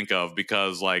what I think of,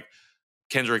 because like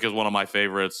Kendrick is one of my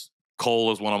favorites.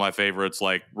 Cole is one of my favorites,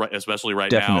 like especially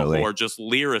right now, who Definitely. are just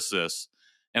lyricists.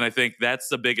 And I think that's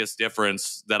the biggest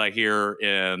difference that I hear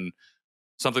in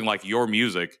something like your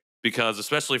music, because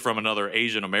especially from another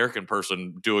Asian American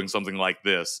person doing something like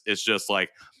this, it's just like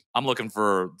I'm looking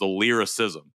for the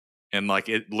lyricism. And like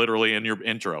it literally in your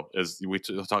intro is we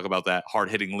talk about that hard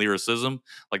hitting lyricism,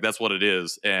 like that's what it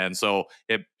is. And so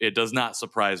it does not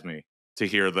surprise me to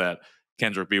hear that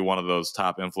Kendrick be one of those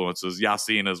top influences.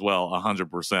 Yasin as well,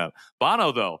 100%.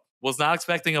 Bono though, was not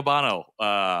expecting a Bono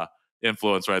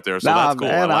influence right there, so Nah, that's cool.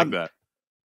 I man, like I'm that.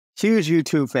 huge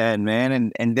YouTube fan,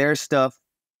 man, and their stuff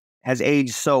has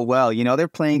aged so well. They're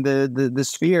playing the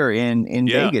Sphere in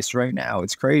Yeah. Vegas right now.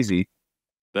 It's crazy.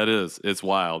 That is, it's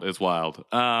wild. It's wild.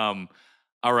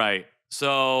 All right.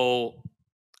 So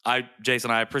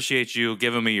Jason, I appreciate you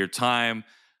giving me your time.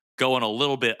 going a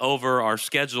little bit over our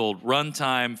scheduled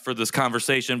runtime for this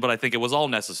conversation, but I think it was all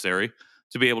necessary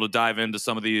to be able to dive into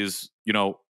some of these,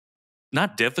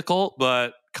 not difficult,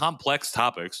 but complex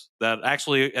topics that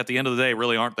actually, at the end of the day,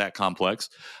 really aren't that complex.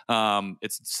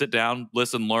 It's sit down,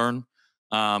 listen, learn,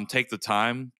 take the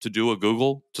time to do a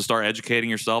Google, to start educating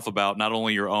yourself about not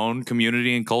only your own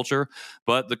community and culture,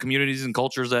 but the communities and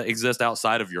cultures that exist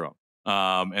outside of your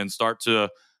own, and start to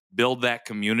build that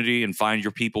community and find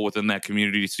your people within that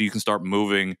community so you can start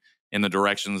moving in the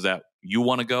directions that you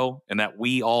want to go and that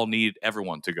we all need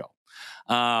everyone to go.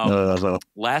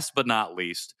 Last but not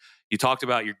least, you talked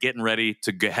about you're getting ready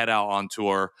to head out on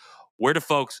tour. Where do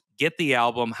folks get the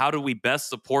album? How do we best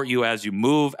support you as you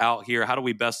move out here? How do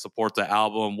we best support the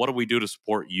album? What do we do to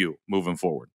support you moving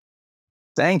forward?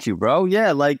 Thank you, bro.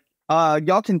 Yeah,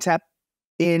 y'all can tap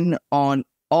in on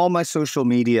all my social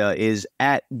media is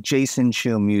at Jason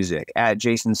Chu Music, at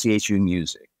Jason CHU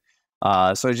Music.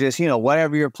 So just,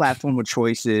 whatever your platform of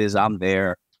choice is, I'm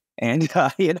there. And,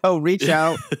 reach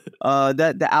out.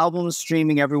 The album's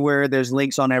streaming everywhere. There's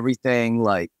links on everything.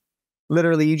 Like,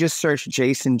 literally, you just search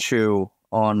Jason Chu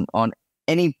on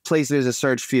any place there's a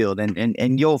search field,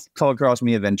 and you'll come across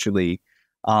me eventually.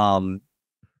 Got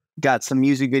some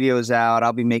music videos out.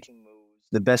 I'll be making moves.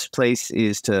 The best place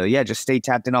is to, just stay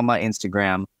tapped in on my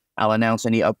Instagram. I'll announce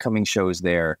any upcoming shows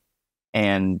there.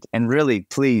 And really,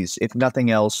 please, if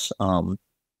nothing else,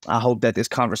 I hope that this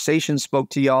conversation spoke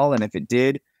to y'all. And if it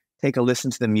did, take a listen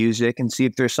to the music and see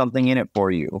if there's something in it for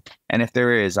you. And if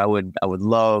there is, I would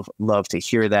love to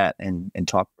hear that and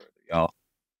talk further, y'all.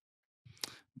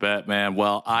 Bet, man.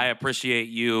 Well, I appreciate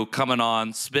you coming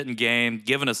on, spitting game,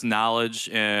 giving us knowledge,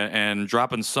 and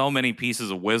dropping so many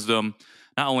pieces of wisdom,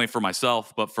 not only for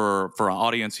myself, but for our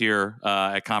audience here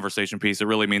at Conversation Piece. It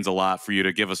really means a lot for you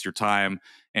to give us your time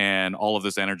and all of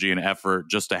this energy and effort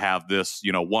just to have this,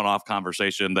 one-off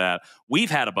conversation that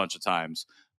we've had a bunch of times,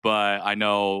 but I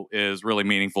know is really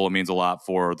meaningful. It means a lot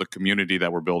for the community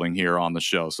that we're building here on the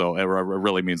show. So it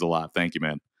really means a lot. Thank you,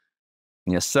 man.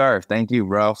 Yes, sir. Thank you,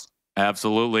 bro.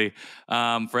 Absolutely.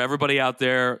 For everybody out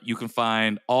there, you can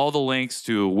find all the links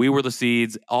to We Were the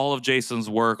Seeds, all of Jason's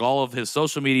work, all of his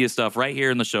social media stuff right here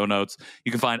in the show notes.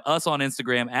 You can find us on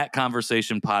Instagram at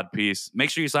Conversation Pod Piece. Make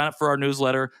sure you sign up for our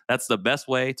newsletter. That's the best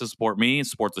way to support me and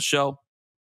support the show.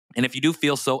 And if you do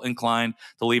feel so inclined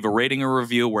to leave a rating or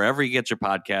review wherever you get your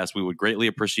podcast, we would greatly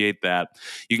appreciate that.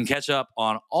 You can catch up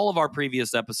on all of our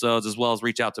previous episodes, as well as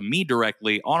reach out to me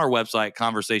directly on our website,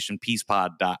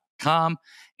 conversationpeacepod.com.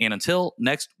 And until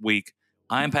next week,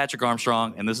 I am Patrick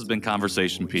Armstrong, and this has been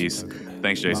Conversation Piece.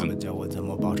 Thanks, Jason.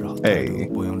 Hey.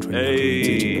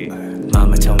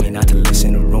 Mama told me not to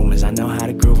listen to rumors. I know how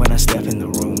to groove when I step in the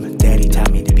room. Daddy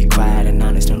taught me to be quiet and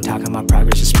honest. Don't talk on my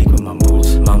progress, just speak with my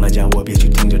moves. 妈妈叫我别去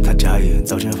听着她教育，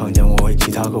走进房间我会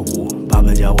去跳个舞。爸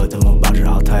爸教我怎么保持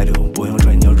好态度，不用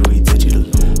吹牛，注意自己的路。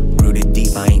Rooted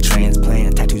deep, I ain't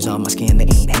transplant. Tattoos on my skin, they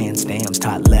ain't handstamps.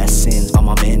 Taught lessons by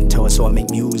my mentor, so I make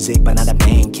music, but not a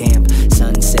band camp.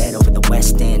 Sunset over the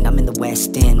West End. I'm in the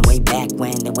West End, way back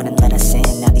when they wouldn't let us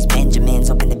in. Now these Benjamins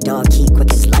open the door, key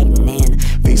quick as lightning.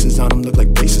 Faces on them look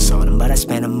like bases on them, but I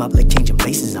span them up like changing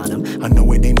places on them. I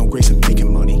know it ain't no grace in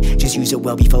making money, just use it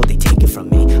well before they take it from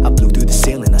me. I blew through the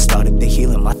ceiling, I started the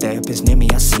healing. My therapist near me,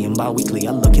 I see him bi-weekly.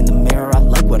 I look in the mirror, I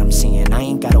like what I'm seeing. I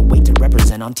ain't gotta wait to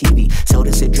represent on TV. Sold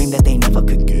us a dream that they never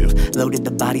could give. Loaded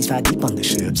the bodies 5 deep on the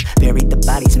ships. Buried the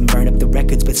bodies and burned up the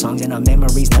records, but songs in our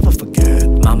memories never forget.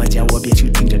 妈妈叫我别去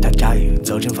听着她教育，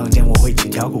走进房间我会去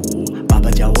跳个舞。爸爸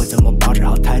教我怎么保持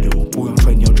好态度，不用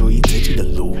吹牛，注意自己的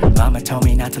路。Mama told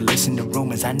me not to listen to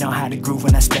rumors. I know how to groove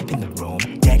when I step in the room.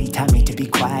 Daddy taught me to be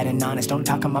quiet and honest. Don't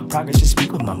talk on my progress, just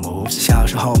speak with my moves. 小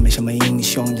时候没什么英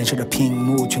雄，电视的屏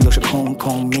幕全都是空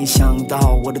空。没想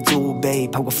到我的祖辈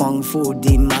跑过丰富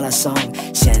的马拉松，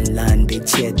线缆被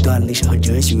切断，历史和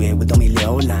哲学我都没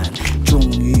浏览。终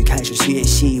于开始学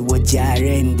习我家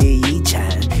人的遗产，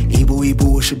一步一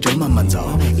步是这慢慢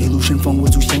走，一路顺风。我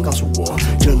祖先告诉我，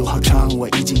这路好长，我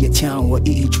意志也强，我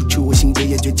一出去，我性格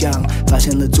也倔强，发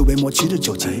现了祖辈默契的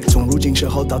交集，从如今时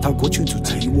候到他过去足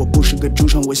迹。我不是个主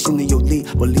唱，我心里有力，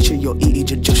我立志有意义，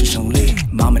这就是胜利。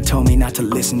Mama told me not to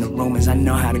listen to rumors. I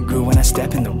know how to groove when I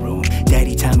step in the room.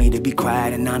 Daddy taught me to be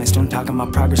quiet and honest. Don't talk on my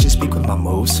progress, just speak with my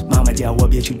moves. 妈妈叫我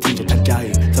别去听着她教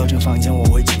育，走进房间我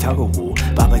会去跳个舞。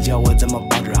爸爸教我怎么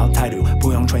保持好态度，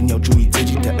不用吹牛，注意自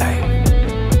己的爱。